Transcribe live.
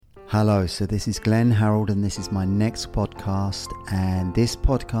Hello, so this is Glenn Harold and this is my next podcast, and this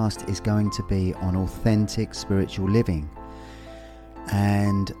podcast is going to be on authentic spiritual living.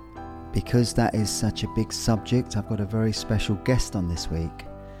 And because that is such a big subject, I've got a very special guest on this week,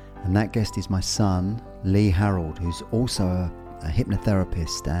 and that guest is my son, Lee Harold, who's also a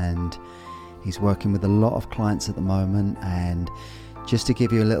hypnotherapist, and he's working with a lot of clients at the moment. And just to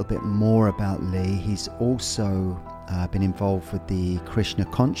give you a little bit more about Lee, he's also been involved with the Krishna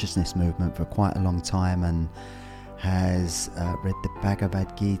consciousness movement for quite a long time and has read the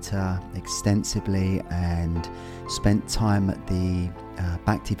Bhagavad Gita extensively and spent time at the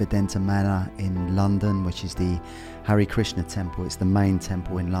Bhaktivedanta Manor in London, which is the Hare Krishna temple. It's the main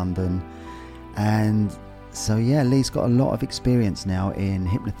temple in London. And so Lee's got a lot of experience now in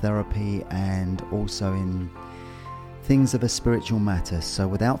hypnotherapy and also in things of a spiritual matter. So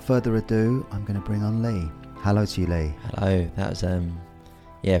without further ado, I'm going to bring on Lee. Hello to you, Lee. Hello. That was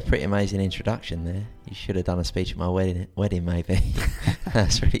pretty amazing introduction there. You should have done a speech at my wedding maybe.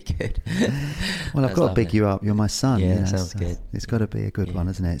 That's really good. Well, I've got to big you up. You're my son. Yeah, sounds good. It's got to be a good one,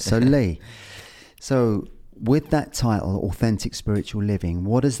 isn't it? So Lee, with that title, Authentic Spiritual Living,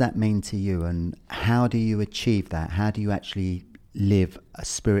 what does that mean to you, and how do you achieve that? How do you actually live a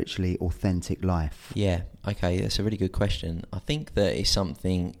spiritually authentic life? Yeah, okay, that's a really good question. I think that it's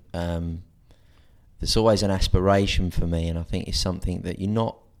something there's always an aspiration for me, and I think it's something that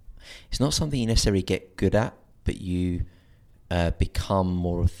it's not something you necessarily get good at, but you become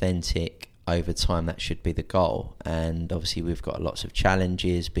more authentic over time. That should be the goal. And obviously we've got lots of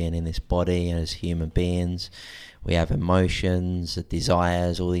challenges being in this body as human beings. We have emotions,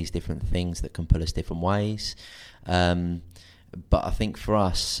 desires, all these different things that can pull us different ways. But I think for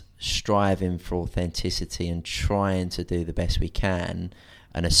us, striving for authenticity and trying to do the best we can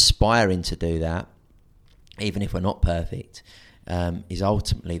and aspiring to do that, even if we're not perfect, is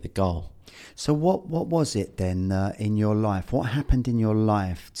ultimately the goal. So what was it then in your life? What happened in your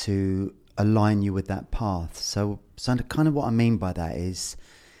life to align you with that path? So kind of what I mean by that is,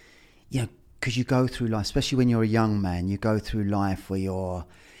 because you go through life, especially when you're a young man, you go through life where you're,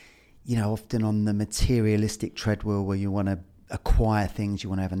 often on the materialistic treadmill where you want to acquire things, you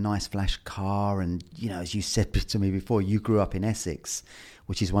want to have a nice flash car. And, as you said to me before, you grew up in Essex,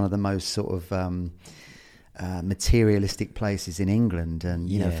 which is one of the most sort of materialistic places in England, and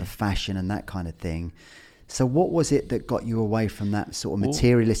for fashion and that kind of thing. So what was it that got you away from that sort of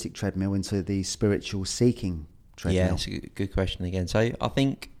materialistic treadmill into the spiritual seeking treadmill? Yeah, it's a good question again. So I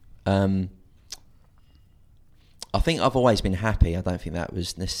think I've always been happy. I don't think that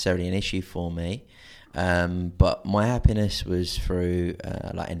was necessarily an issue for me, but my happiness was through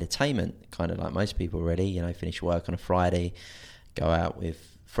like entertainment, kind of like most people really. Finish work on a Friday, go out with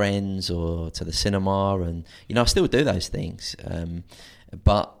friends or to the cinema, and I still do those things,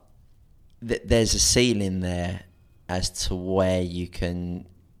 but there's a ceiling there as to where you can.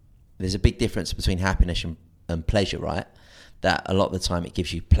 There's a big difference between happiness and pleasure, right? That a lot of the time it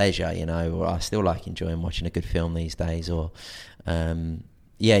gives you pleasure, or I still like enjoying watching a good film these days, or doing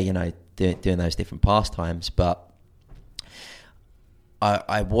those different pastimes. But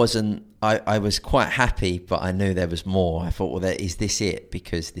I was quite happy, but I knew there was more. I thought, well, is this it?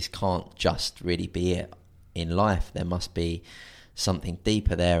 Because this can't just really be it in life. There must be something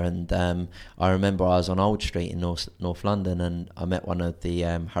deeper there. And I remember I was on Old Street in North London, and I met one of the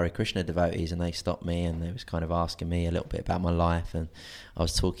Hare Krishna devotees, and they stopped me and they was kind of asking me a little bit about my life, and I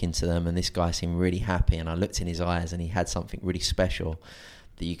was talking to them, and this guy seemed really happy, and I looked in his eyes and he had something really special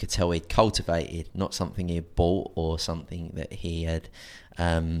that you could tell he'd cultivated, not something he had bought or something that he had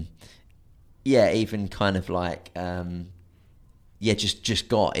even kind of like just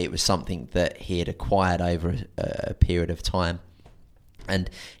got. It was something that he had acquired over a period of time, and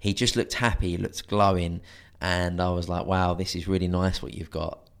he just looked happy, he looked glowing, and I was like, wow, this is really nice what you've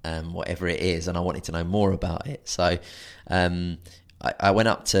got, whatever it is, and I wanted to know more about it. So I went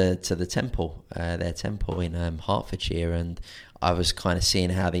up to the temple, their temple in Hertfordshire, and I was kind of seeing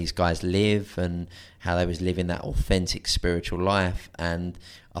how these guys live and how they was living that authentic spiritual life. And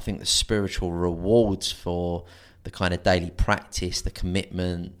I think the spiritual rewards for the kind of daily practice, the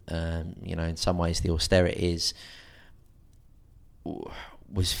commitment, in some ways the austerities,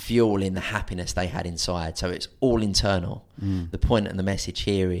 was fueling the happiness they had inside. So it's all internal. The point and the message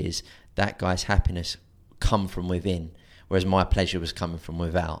here is that guy's happiness come from within, whereas my pleasure was coming from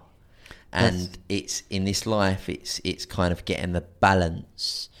without. And it's in this life, it's kind of getting the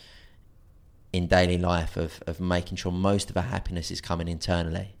balance in daily life of making sure most of our happiness is coming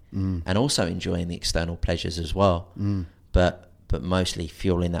internally, and also enjoying the external pleasures as well, but mostly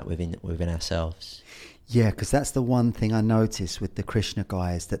fueling that within ourselves. Yeah, because that's the one thing I notice with the Krishna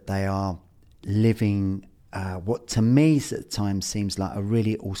guys, that they are living what to me at times seems like a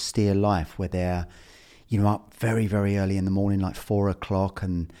really austere life, where they're, up very, very early in the morning, like 4 o'clock,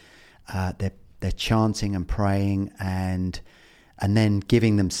 and they're chanting and praying and then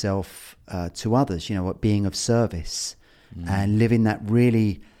giving themselves to others, being of service and living that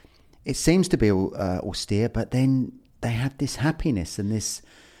really, it seems to be austere, but then they have this happiness and this,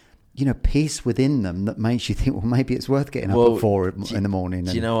 peace within them that makes you think, well, maybe it's worth getting up at 4 in the morning.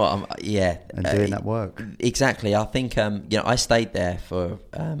 Do you know what? And doing that work. Exactly. I think, I stayed there for,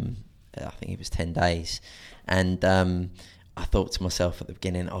 I think it was 10 days. And I thought to myself at the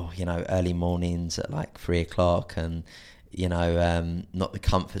beginning, early mornings at like 3 o'clock and, not the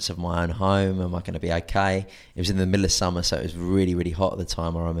comforts of my own home. Am I going to be okay? It was in the middle of summer, so it was really, really hot at the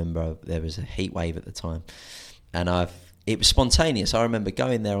time. I remember there was a heat wave at the time. And it was spontaneous. I remember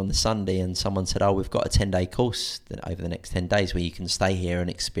going there on the Sunday and someone said, we've got a 10-day course over the next 10 days where you can stay here and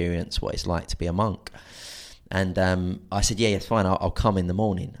experience what it's like to be a monk. And I said, yeah, it's fine. I'll come in the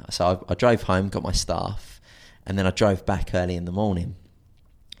morning. So I drove home, got my staff, and then I drove back early in the morning.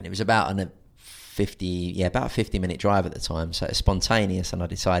 And it was about a 50-minute drive at the time. So it was spontaneous and I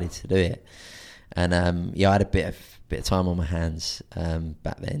decided to do it. And I had a bit of time on my hands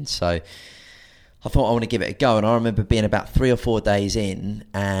back then. So I thought I want to give it a go. And I remember being about 3 or 4 days in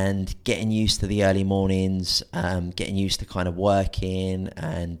and getting used to the early mornings, getting used to kind of working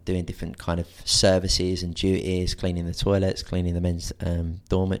and doing different kind of services and duties, cleaning the toilets, cleaning the men's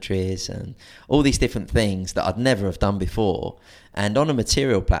dormitories and all these different things that I'd never have done before. And on a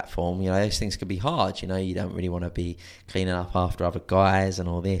material platform, those things can be hard. You don't really want to be cleaning up after other guys and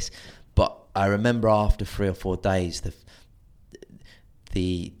all this. But I remember after 3 or 4 days, the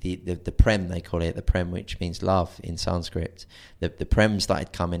prem, they call it, the prem, which means love in Sanskrit, the prem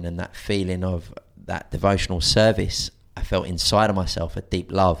started coming, and that feeling of that devotional service, I felt inside of myself a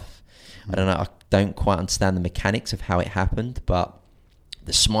deep love. I don't know, I don't quite understand the mechanics of how it happened, but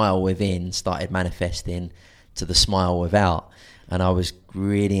the smile within started manifesting to the smile without, and I was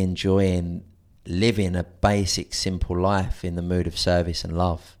really enjoying living a basic, simple life in the mood of service and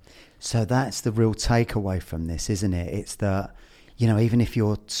love. So that's the real takeaway from this, isn't it? It's that, even if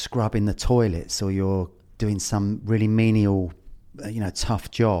you're scrubbing the toilets or you're doing some really menial, tough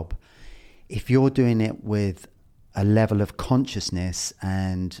job, if you're doing it with a level of consciousness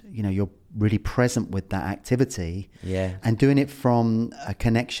and, you're really present with that activity, and doing it from a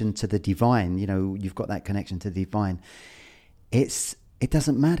connection to the divine, you've got that connection to the divine, it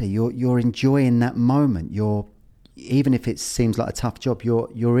doesn't matter. You're enjoying that moment. Even if it seems like a tough job,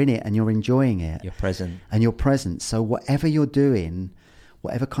 you're in it and you're enjoying it. You're present. And you're present. So whatever you're doing,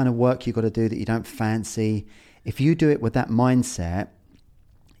 whatever kind of work you've got to do that you don't fancy, if you do it with that mindset,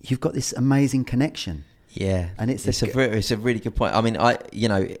 you've got this amazing connection. Yeah. And it's a really good point. I mean,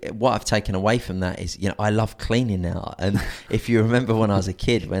 what I've taken away from that is, I love cleaning now. And if you remember when I was a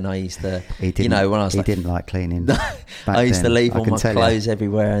kid, when I used to, he didn't like cleaning. I used to leave all my clothes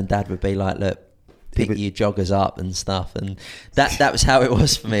everywhere and Dad would be like, look, pick your joggers up and stuff, and that was how it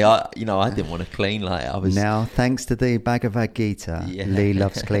was for me. I didn't want to clean like I was. Now, thanks to the Bhagavad Gita, Lee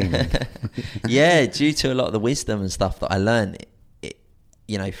loves cleaning. Yeah, due to a lot of the wisdom and stuff that I learned,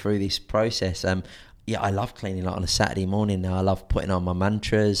 through this process. I love cleaning. Like on a Saturday morning now, I love putting on my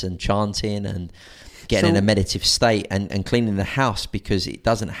mantras and chanting and getting in a meditative state and cleaning the house, because it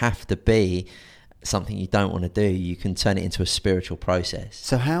doesn't have to be something you don't want to do. You can turn it into a spiritual process.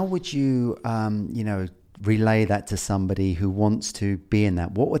 So how would you relay that to somebody who wants to be in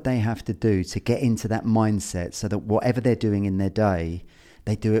that? What would they have to do to get into that mindset so that whatever they're doing in their day,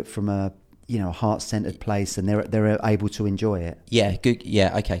 they do it from a heart-centered place and they're able to enjoy it? Yeah, good.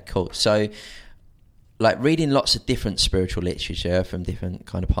 Yeah, okay, cool. So like reading lots of different spiritual literature from different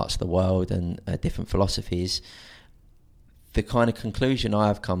kind of parts of the world and different philosophies, the kind of conclusion I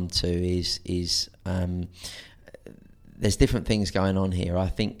have come to is there's different things going on here. I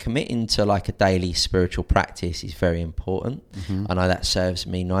think committing to like a daily spiritual practice is very important. Mm-hmm. I know that serves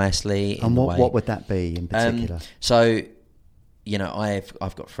me nicely. And what would that be in particular? So,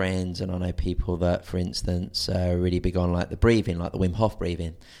 I've got friends and I know people that, for instance, are really big on like the breathing, like the Wim Hof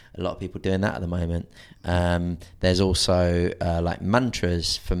breathing. A lot of people doing that at the moment. There's also like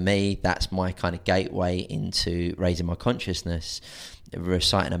mantras. For me, that's my kind of gateway into raising my consciousness.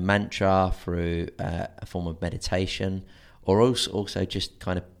 Reciting a mantra through a form of meditation, or also just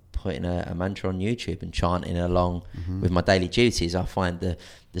kind of putting a mantra on YouTube and chanting along with my daily duties. I find the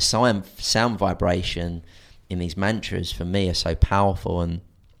sound vibration in these mantras for me are so powerful, and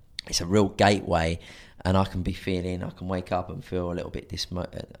it's a real gateway. And I can wake up and feel a little bit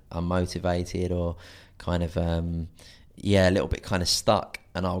unmotivated or kind of a little bit kind of stuck,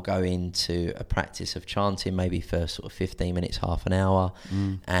 and I'll go into a practice of chanting maybe for sort of 15 minutes, half an hour,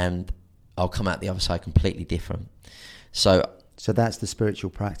 and I'll come out the other side completely different. So that's the spiritual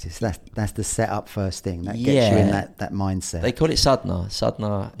practice. That's the setup first thing that gets you in that mindset. They call it sadhana.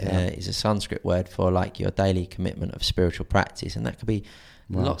 Sadhana is a Sanskrit word for like your daily commitment of spiritual practice, and that could be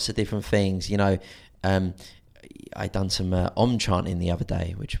lots of different things. You know, I done some Om chanting the other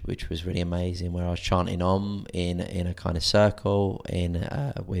day, which was really amazing. Where I was chanting Om in a kind of circle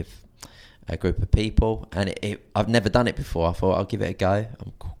with a group of people, and I've never done it before. I thought I'll give it a go.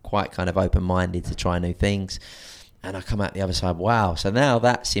 I'm quite kind of open-minded to try new things. And I come out the other side, wow. So now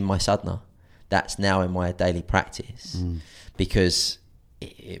that's in my sadhana. That's now in my daily practice because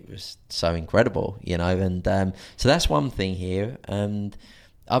it was so incredible, you know. And so that's one thing here. And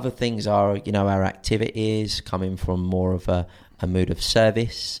other things are, you know, our activities coming from more of a mood of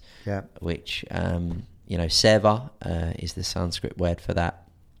service, which, you know, seva is the Sanskrit word for that.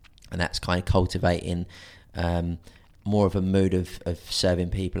 And that's kind of cultivating more of a mood of serving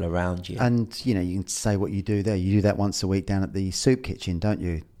people around you. And, you know, you can say what you do there. You do that once a week down at the soup kitchen, don't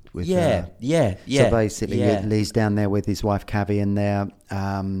you? With, yeah. So basically, Lee's down there with his wife, Cavi, and they're,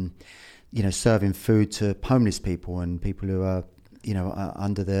 you know, serving food to homeless people and people who are, you know,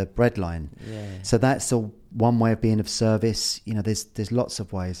 under the breadline. Yeah. So that's one way of being of service. You know, there's lots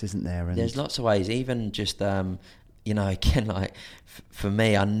of ways, isn't there? And there's lots of ways, even just... you know, again, like for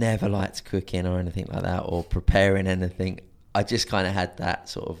me, I never liked cooking or anything like that, or preparing anything. I just kind of had that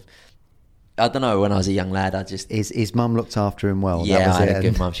sort of, I don't know, when I was a young lad, I just... His mum looked after him well. Yeah, that was I had a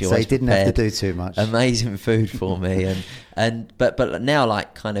good mum. So he didn't have to do too much. Amazing food for me. But now,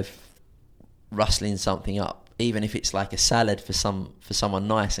 like, kind of rustling something up, even if it's like a salad for someone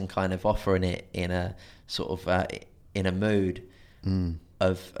nice, and kind of offering it in a sort of, in a mood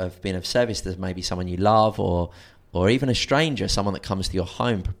of being of service to maybe someone you love, or even a stranger, someone that comes to your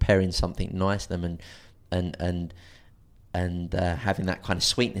home, preparing something nice to them and having that kind of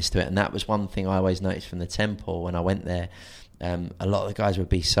sweetness to it. And that was one thing I always noticed from the temple when I went there. A lot of the guys would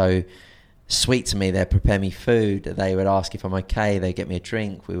be so sweet to me. They'd prepare me food. They would ask if I'm okay. They'd get me a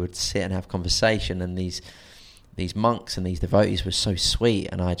drink. We would sit and have conversation. And these monks and these devotees were so sweet.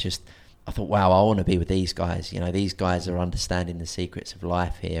 And I thought, wow, I want to be with these guys. You know, these guys are understanding the secrets of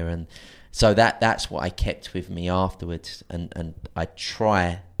life here. And so that's what I kept with me afterwards, and I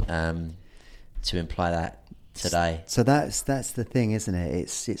try to imply that today. So that's the thing, isn't it?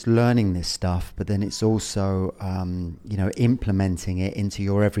 It's learning this stuff, but then it's also you know, implementing it into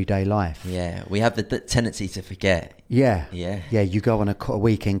your everyday life. Yeah, we have the tendency to forget. Yeah. You go on a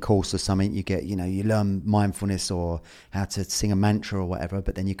weekend course or something. You get, you know, you learn mindfulness or how to sing a mantra or whatever,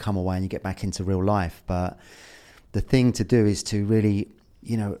 but then you come away and you get back into real life. But the thing to do is to really,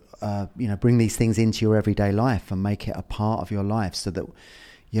 you know, bring these things into your everyday life and make it a part of your life, so that,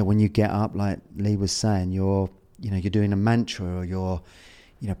 yeah, when you get up, like Lee was saying, you're doing a mantra, or you're,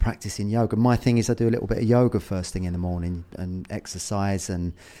 you know, practicing yoga. My thing is I do a little bit of yoga first thing in the morning and exercise,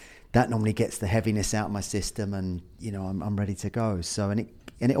 and that normally gets the heaviness out of my system, and, you know, I'm ready to go. So, and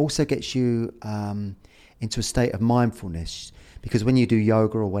it also gets you into a state of mindfulness, because when you do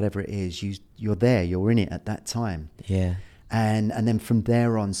yoga or whatever it is, you're there, you're in it at that time. Yeah. And then from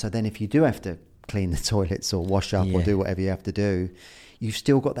there on, so then if you do have to clean the toilets or wash up or do whatever you have to do, you've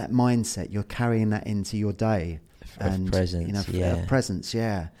still got that mindset. You're carrying that into your day. And presence, you know, presence,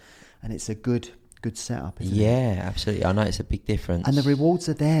 and it's a good setup, isn't it? Yeah, absolutely. I know it's a big difference. And the rewards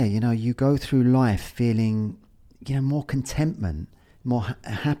are there. You know, you go through life feeling, you know, more contentment, more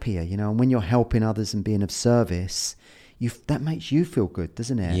happier. You know, and when you're helping others and being of service, that makes you feel good,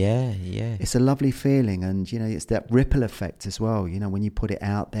 doesn't it? Yeah. It's a lovely feeling, and, you know, it's that ripple effect as well. You know, when you put it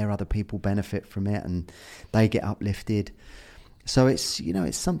out there, other people benefit from it, and they get uplifted. So it's, you know,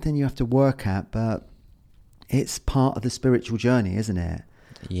 it's something you have to work at, but it's part of the spiritual journey, isn't it?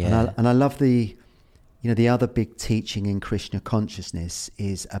 Yeah. And I love the other big teaching in Krishna consciousness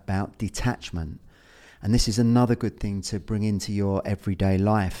is about detachment. And this is another good thing to bring into your everyday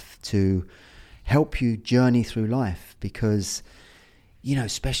life to help you journey through life, because, you know,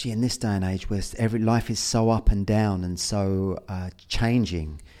 especially in this day and age where life is so up and down and so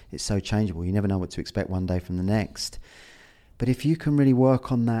changing, it's so changeable. You never know what to expect one day from the next. But if you can really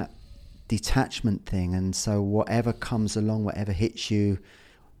work on that detachment thing, and so whatever comes along, whatever hits you,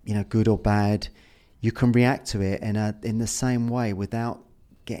 you know, good or bad, you can react to it in the same way without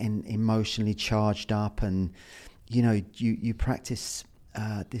getting emotionally charged up, and, you know, you practice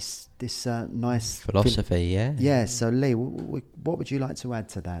this nice philosophy. Yeah. So Lee, what would you like to add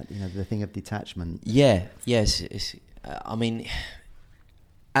to that? You know, the thing of detachment. Yes. I mean,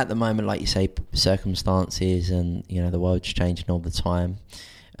 at the moment, like you say, circumstances and, you know, the world's changing all the time.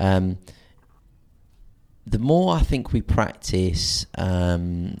 The more I think we practice,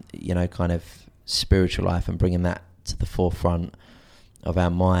 you know, kind of spiritual life and bringing that to the forefront of our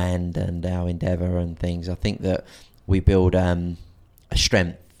mind and our endeavour and things, I think that we build a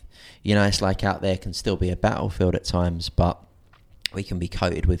strength. You know, it's like out there can still be a battlefield at times, but we can be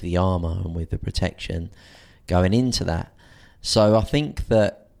coated with the armour and with the protection going into that. So I think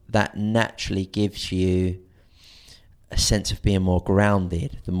that naturally gives you a sense of being more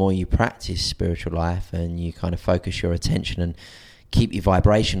grounded. The more you practice spiritual life and you kind of focus your attention and keep your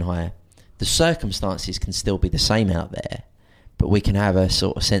vibration higher, the circumstances can still be the same out there, but we can have a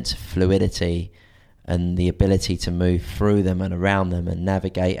sort of sense of fluidity and the ability to move through them and around them and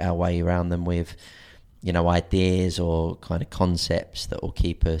navigate our way around them with, you know, ideas or kind of concepts that will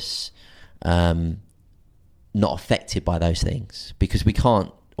keep us not affected by those things, because we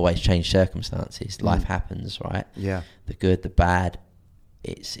can't always change circumstances. Life happens, right? Yeah. The good, the bad,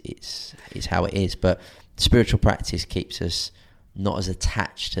 it's how it is. But spiritual practice keeps us not as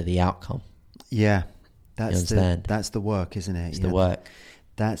attached to the outcome. Yeah. That's the work, isn't it? It's the work.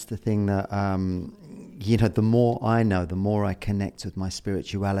 That's the thing that, you know, the more I know, the more I connect with my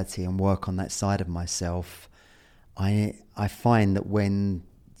spirituality and work on that side of myself, I find that when,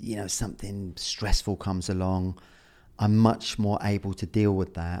 you know, something stressful comes along, I'm much more able to deal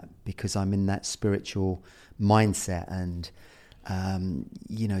with that because I'm in that spiritual mindset and,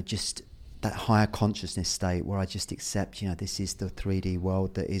 you know, just that higher consciousness state where I just accept, you know, this is the 3D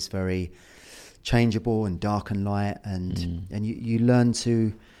world that is very changeable and dark and light, and you learn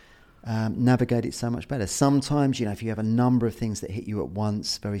to navigate it so much better. Sometimes, you know, if you have a number of things that hit you at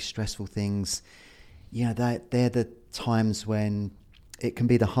once, very stressful things, you know, they're the times when it can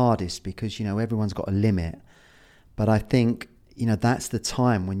be the hardest because, you know, everyone's got a limit. But I think, you know, that's the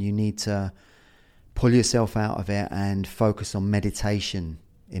time when you need to pull yourself out of it and focus on meditation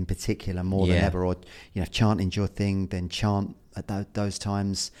in particular more than ever, or, you know, if chanting's your thing, then chant at those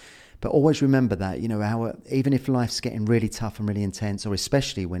times. But always remember that, you know, even if life's getting really tough and really intense, or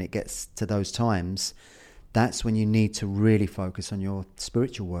especially when it gets to those times, that's when you need to really focus on your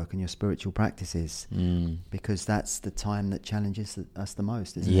spiritual work and your spiritual practices, because that's the time that challenges us the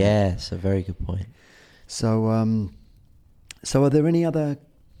most, isn't it? Yeah, it's a very good point. So, so are there any other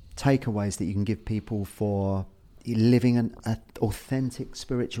takeaways that you can give people for living an authentic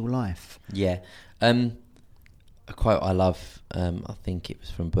spiritual life? Yeah. A quote I love, I think it was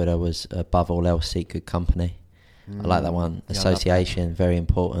from Buddha, was above all else seek good company. I like that one. Association, very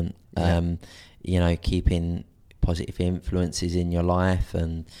important. You know, keeping positive influences in your life.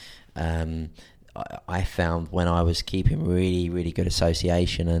 And I found when I was keeping really, really good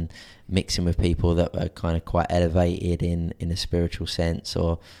association and mixing with people that were kind of quite elevated in a spiritual sense,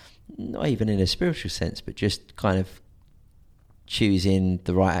 or not even in a spiritual sense, but just kind of choosing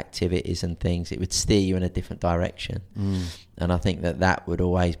the right activities and things, it would steer you in a different direction. And I think that would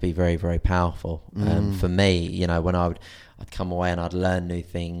always be very, very powerful. For me, you know, when I'd come away and I'd learn new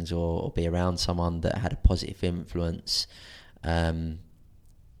things or be around someone that had a positive influence on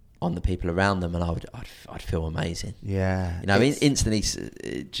the people around them, and I'd feel amazing. Yeah, you know, instantly.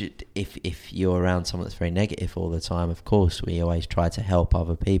 If you're around someone that's very negative all the time, of course, we always try to help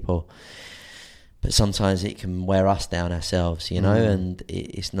other people. But sometimes it can wear us down ourselves, you know, and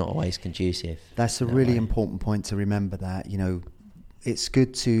it's not always conducive. That's a really important point to remember, that, you know, it's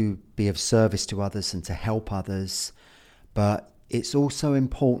good to be of service to others and to help others, but it's also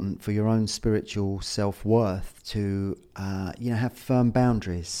important for your own spiritual self-worth to, you know, have firm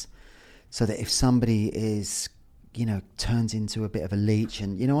boundaries, so that if somebody is, you know, turns into a bit of a leech,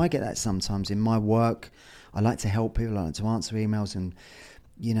 and, you know, I get that sometimes in my work. I like to help people, I like to answer emails and,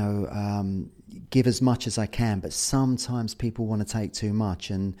 you know, give as much as I can, but sometimes people want to take too much,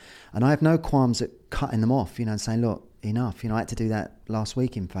 and I have no qualms at cutting them off, you know, and saying, look, enough. You know, I had to do that last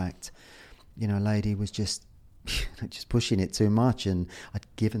week, in fact. You know, a lady was just pushing it too much, and I'd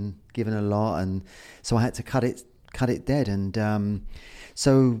given a lot, and so I had to cut it dead. And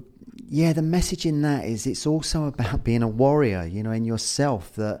so, yeah, the message in that is it's also about being a warrior, you know, in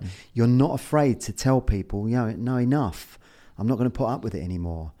yourself, that you're not afraid to tell people, you know, no, enough. I'm not going to put up with it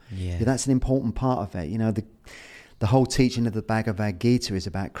anymore. Yeah, that's an important part of it. You know, the whole teaching of the Bhagavad Gita is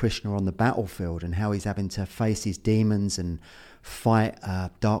about Krishna on the battlefield and how he's having to face his demons and fight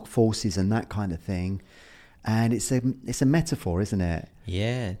dark forces and that kind of thing. And it's a metaphor, isn't it?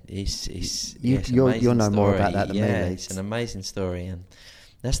 Yeah, you'll know more about that than me. It's an amazing story, and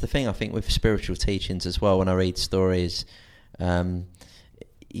that's the thing I think with spiritual teachings as well. When I read stories,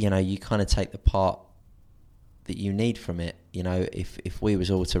 you know, you kind of take the that you need from it. You know, if we was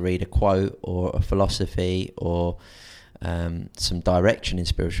all to read a quote or a philosophy or some direction in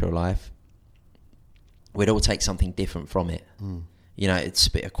spiritual life, we'd all take something different from it. You know,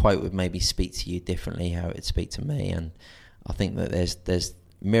 a quote would maybe speak to you differently how it would speak to me, and I think that there's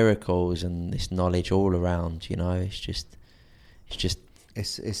miracles and this knowledge all around. You know, it's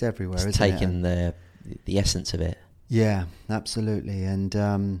everywhere. It's isn't taking it? the essence of it. Yeah, absolutely.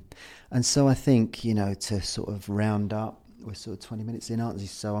 And so I think, you know, to sort of round up, we're sort of 20 minutes in, aren't we?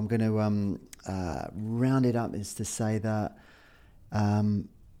 So I'm going to round it up is to say that,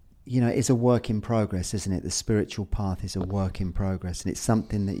 you know, it's a work in progress, isn't it? The spiritual path is a work in progress, and it's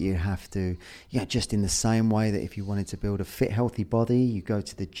something that you have to, just in the same way that if you wanted to build a fit, healthy body, you go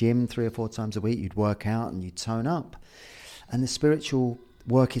to the gym 3 or 4 times a week, you'd work out and you'd tone up. And the spiritual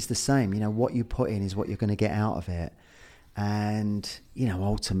work is the same. You know, what you put in is what you're going to get out of it. And, you know,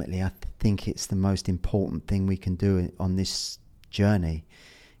 ultimately, I think it's the most important thing we can do on this journey.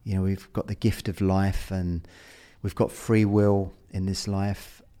 You know, we've got the gift of life and we've got free will in this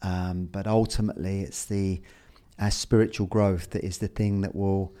life. But ultimately, it's our spiritual growth that is the thing that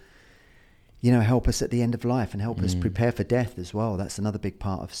will, you know, help us at the end of life and help us prepare for death as well. That's another big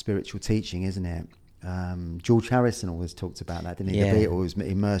part of spiritual teaching, isn't it? George Harrison always talked about that, didn't he? Yeah. The Beatles,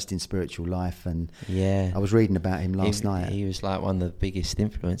 immersed in spiritual life, and yeah, I was reading about him last night. He was like one of the biggest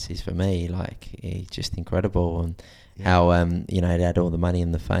influences for me. Like, he's just incredible, and how you know, he had all the money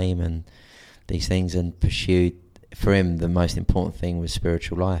and the fame and these things, and pursued. For him, the most important thing was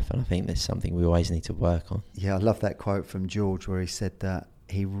spiritual life, and I think that's something we always need to work on. Yeah, I love that quote from George where he said that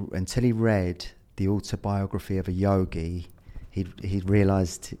until he read the autobiography of a yogi, he'd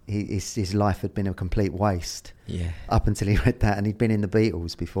realised his life had been a complete waste. Yeah. Up until he read that, and he'd been in the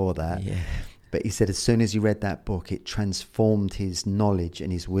Beatles before that. Yeah. But he said as soon as he read that book, it transformed his knowledge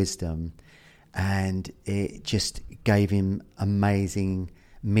and his wisdom, and it just gave him amazing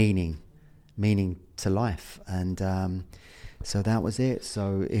meaning to life. And so that was it.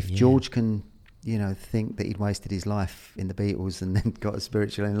 So if George can, you know, think that he'd wasted his life in the Beatles and then got a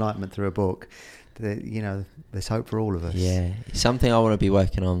spiritual enlightenment through a book, you know, there's hope for all of us. Yeah, it's something I want to be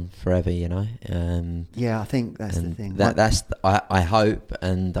working on forever, you know. I think that's the thing. I hope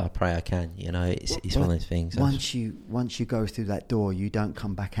and I pray I can, you know. It's one of those things. Once you go through that door, you don't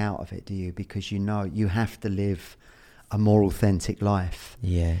come back out of it, do you? Because you know you have to live a more authentic life.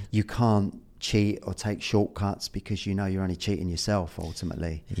 Yeah. You can't cheat or take shortcuts because you know you're only cheating yourself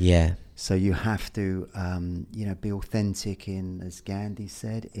ultimately. Yeah. So you have to, you know, be authentic in, as Gandhi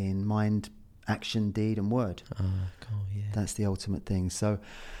said, in mind, action, deed, and word. Oh, cool. Yeah. That's the ultimate thing. So,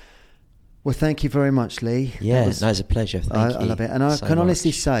 well, thank you very much, Lee. Yeah, it's a pleasure. Thank you. I love it. And I so can honestly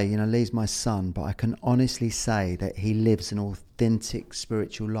much. say, you know, Lee's my son, but I can honestly say that he lives an authentic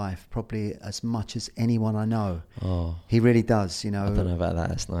spiritual life, probably as much as anyone I know. Oh. He really does, you know. I don't know about that.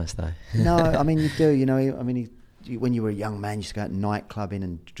 That's nice, though. No, I mean, you do, you know. I mean, when you were a young man, you used to go out nightclubbing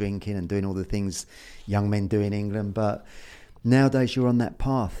and drinking and doing all the things young men do in England. But nowadays you're on that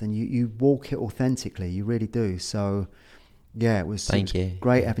path and you walk it authentically. You really do. So, yeah, it was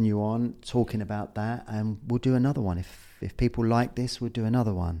great having you on, talking about that. And we'll do another one. If people like this, we'll do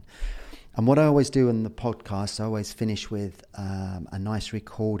another one. And what I always do in the podcast, I always finish with a nice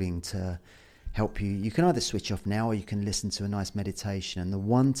recording to help you. You can either switch off now or you can listen to a nice meditation. And the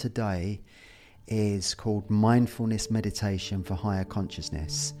one today is called Mindfulness Meditation for Higher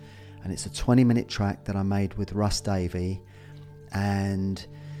Consciousness, and it's a 20-minute track that I made with Russ Davey. And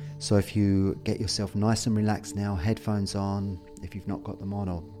so if you get yourself nice and relaxed now, headphones on, if you've not got them on,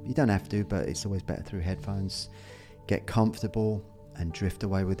 or you don't have to, but it's always better through headphones, get comfortable and drift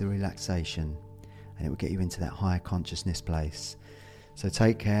away with the relaxation, and it will get you into that higher consciousness place. So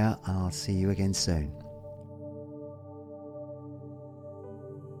take care, and I'll see you again soon.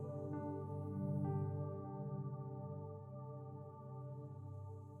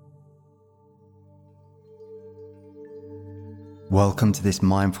 Welcome to this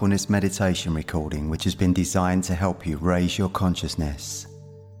mindfulness meditation recording, which has been designed to help you raise your consciousness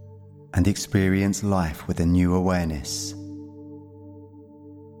and experience life with a new awareness.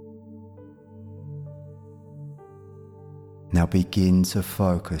 Now begin to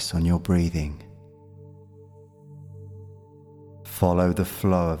focus on your breathing. Follow the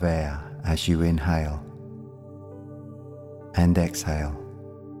flow of air as you inhale and exhale.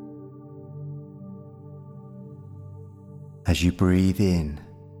 As you breathe in,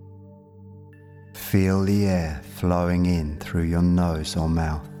 feel the air flowing in through your nose or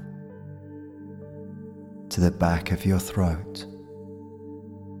mouth to the back of your throat,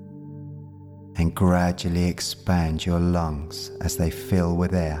 and gradually expand your lungs as they fill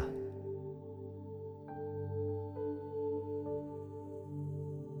with air.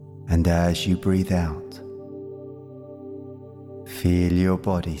 as you breathe out, feel your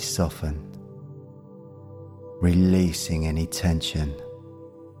body soften, releasing any tension.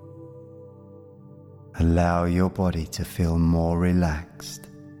 Allow your body to feel more relaxed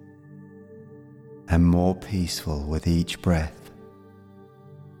and more peaceful with each breath.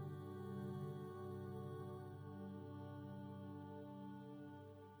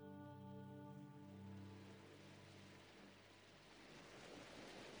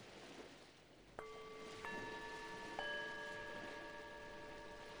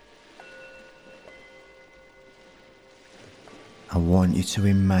 I want you to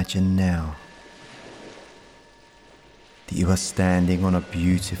imagine now that you are standing on a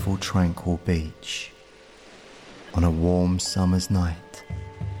beautiful, tranquil beach on a warm summer's night.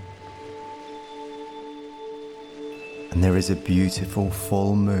 And there is a beautiful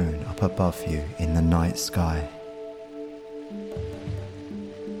full moon up above you in the night sky.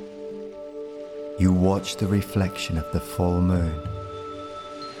 You watch the reflection of the full moon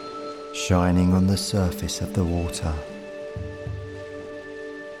shining on the surface of the water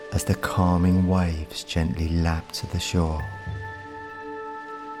as the calming waves gently lap to the shore.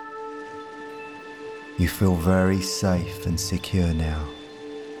 You feel very safe and secure now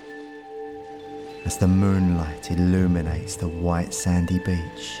as the moonlight illuminates the white sandy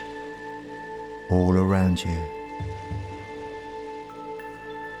beach all around you.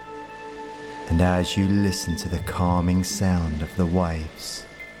 And as you listen to the calming sound of the waves,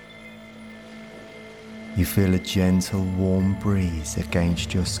 you feel a gentle warm breeze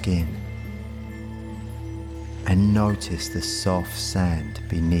against your skin and notice the soft sand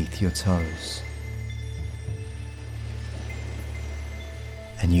beneath your toes.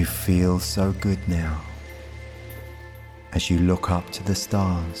 And you feel so good now as you look up to the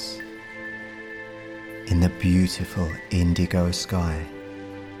stars in the beautiful indigo sky.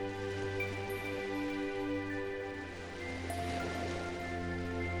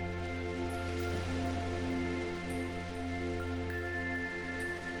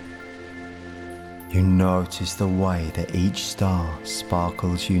 You notice the way that each star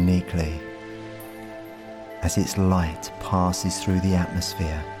sparkles uniquely as its light passes through the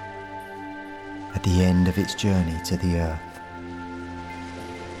atmosphere at the end of its journey to the earth.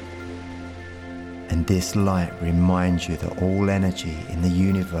 And this light reminds you that all energy in the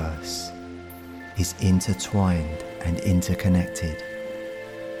universe is intertwined and interconnected.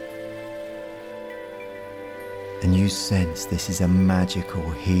 And you sense this is a magical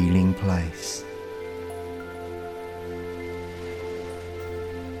healing place.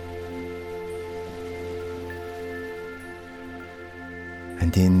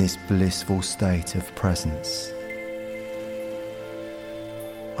 And in this blissful state of presence,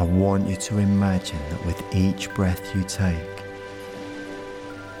 I want you to imagine that with each breath you take,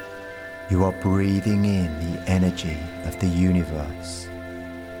 you are breathing in the energy of the universe,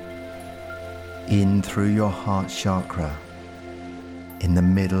 in through your heart chakra, in the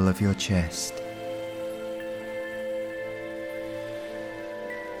middle of your chest.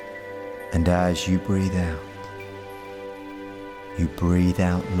 And as you breathe out, you breathe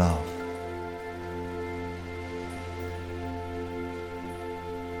out love.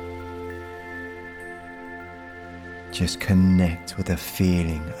 Just connect with a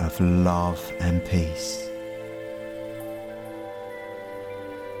feeling of love and peace.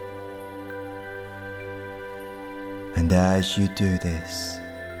 And as you do this,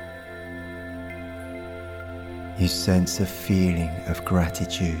 you sense a feeling of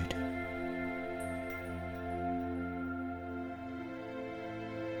gratitude.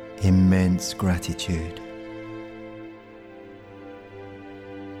 Immense gratitude.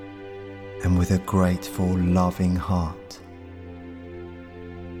 And with a grateful, loving heart,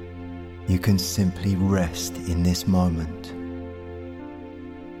 you can simply rest in this moment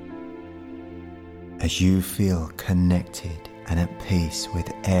as you feel connected and at peace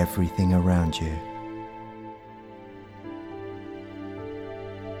with everything around you.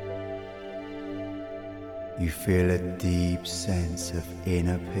 You feel a deep sense of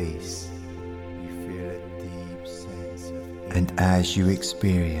inner peace. And as you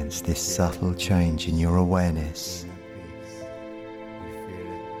experience this subtle change in your awareness,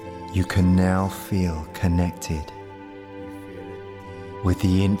 you can now feel connected with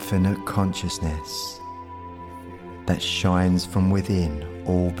the infinite consciousness that shines from within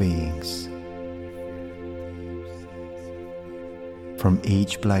all beings. From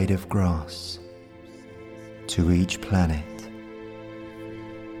each blade of grass to each planet,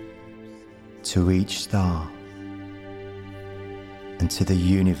 to each star, and to the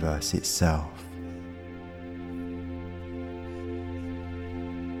universe itself.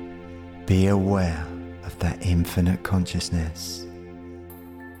 be aware of that infinite consciousness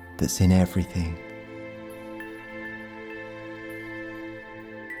that's in everything.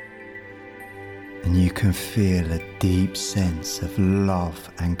 And you can feel a deep sense of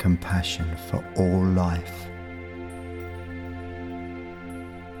love and compassion for all life,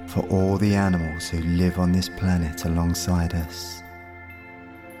 for all the animals who live on this planet alongside us,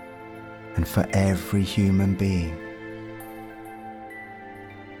 and for every human being,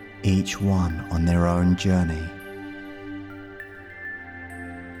 each one on their own journey,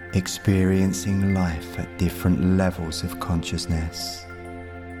 experiencing life at different levels of consciousness.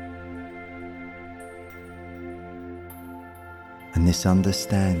 And this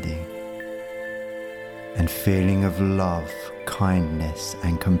understanding and feeling of love, kindness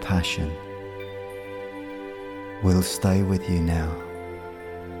and compassion will stay with you now.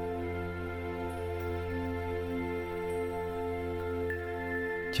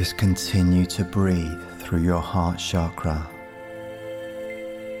 Just continue to breathe through your heart chakra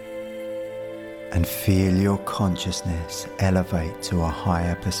and feel your consciousness elevate to a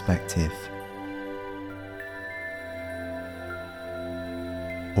higher perspective.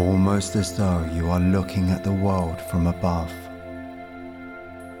 Almost as though you are looking at the world from above,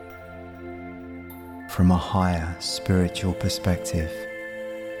 from a higher spiritual perspective,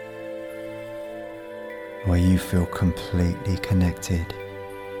 where you feel completely connected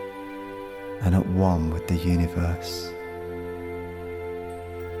and at one with the universe.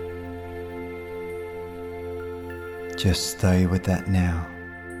 Just stay with that now.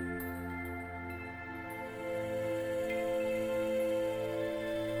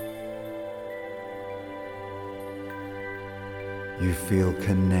 You feel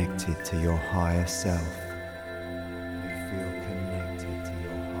connected to your higher self. You feel connected to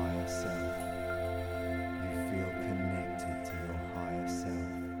your higher self. You feel connected to your higher self.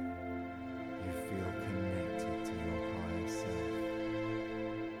 You feel connected to your higher self.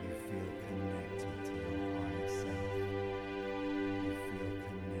 You feel connected to your higher self. You feel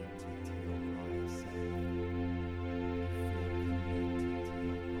connected to your higher self.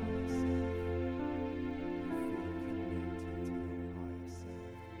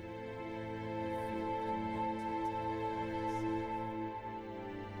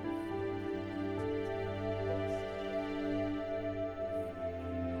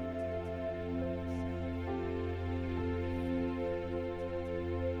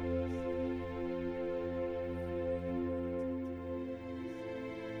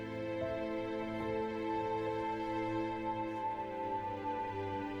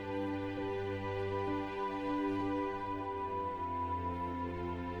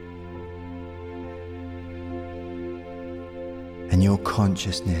 And your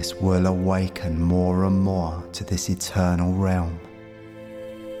consciousness will awaken more and more to this eternal realm.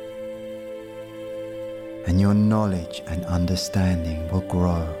 And your knowledge and understanding will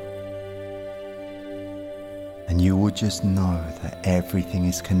grow. And you will just know that everything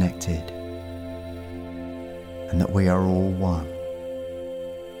is connected and that we are all one.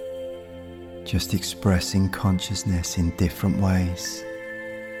 Just expressing consciousness in different ways.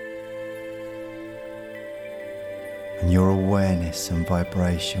 And your awareness and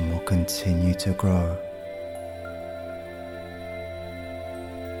vibration will continue to grow.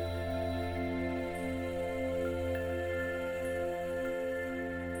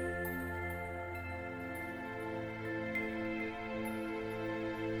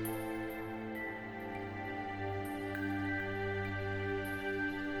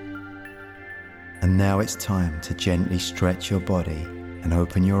 And now it's time to gently stretch your body and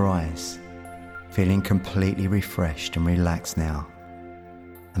open your eyes, feeling completely refreshed and relaxed now.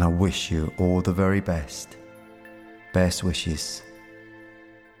 And I wish you all the very best. Best wishes.